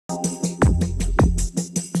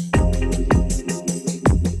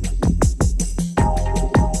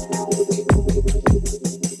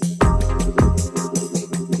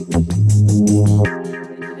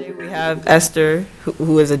Esther,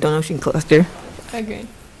 who is a donation collector. Okay.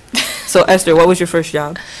 So Esther, what was your first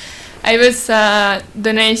job? I was a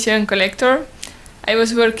donation collector. I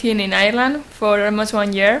was working in Ireland for almost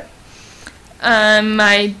 1 year.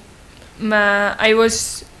 I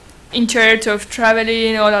was in charge of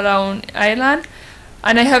traveling all around Ireland,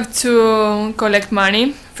 and I have to collect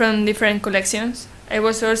money from different collections. I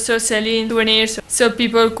was also selling souvenirs so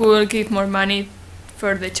people could give more money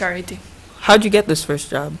for the charity. How'd you get this first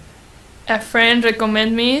job? A friend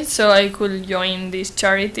recommended me so I could join this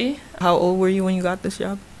charity. How old were you when you got this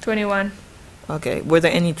job? 21. Okay. Were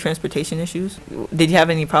there any transportation issues? Did you have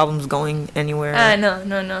any problems going anywhere?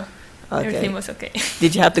 No. Okay. Everything was okay.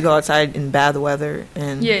 Did you have to go outside in bad weather?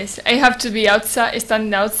 And Yes, I have to be outside,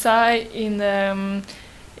 standing outside in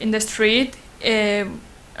the street,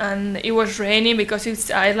 and it was raining because it's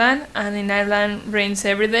Ireland, and in Ireland rains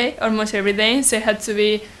every day, almost every day. So I had to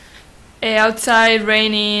be outside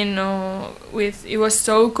raining, it was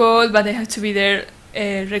so cold, but I had to be there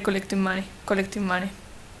collecting money.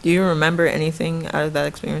 do you remember anything out of that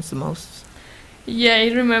experience the most? Yeah,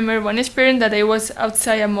 I remember one experience that I was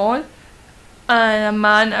outside a mall,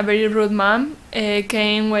 and a very rude man,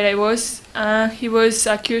 came where I was. He was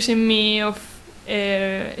accusing me of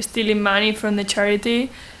stealing money from the charity,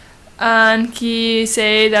 and he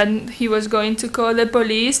said that he was going to call the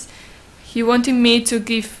police. He wanted me to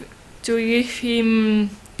give him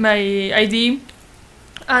my ID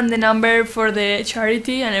and the number for the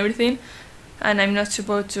charity and everything, and I'm not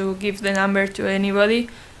supposed to give the number to anybody.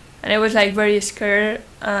 And I was like very scared,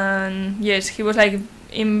 and yes, he was like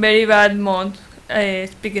in very bad mood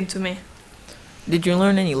speaking to me. Did you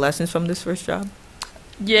learn any lessons from this first job?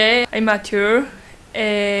 Yeah, I matured,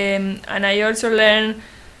 and I also learned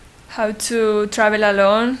how to travel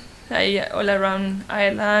alone, like all around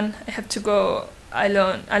Ireland. I have to go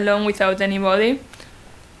alone without anybody.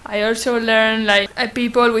 I also learned like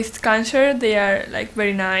people with cancer, they are like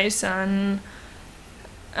very nice, and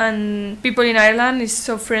people in Ireland is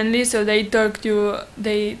so friendly, so they talk to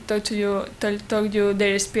you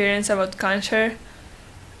their experience about cancer.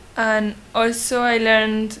 And also I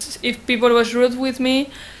learned if people was rude with me,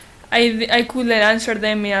 I couldn't answer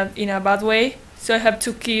them in a bad way, so I have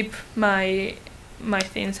to keep my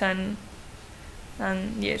things and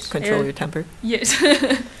yes. Control your temper? Yes.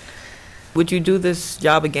 Would you do this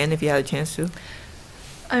job again if you had a chance to?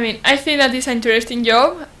 I mean, I think that it's an interesting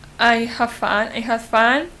job. I had fun.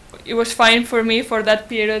 It was fine for me for that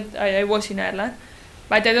period I was in Ireland,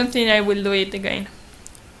 but I don't think I will do it again.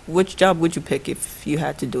 Which job would you pick if you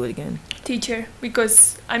had to do it again? Teacher,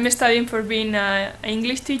 because I'm studying for being an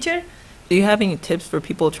English teacher. Do you have any tips for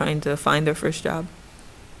people trying to find their first job?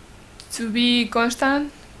 To be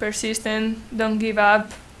constant, persistent, don't give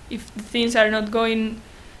up. If things are not going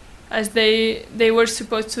as they were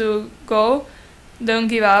supposed to go, don't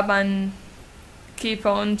give up and keep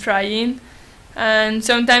on trying. And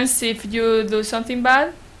sometimes if you do something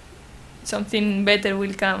bad, something better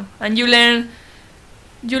will come, and you learn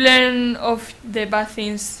of the bad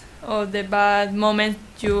things or the bad moments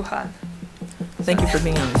you had. Thank you for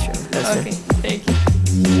being on the show, Esther. Okay, thank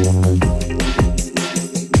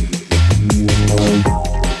you.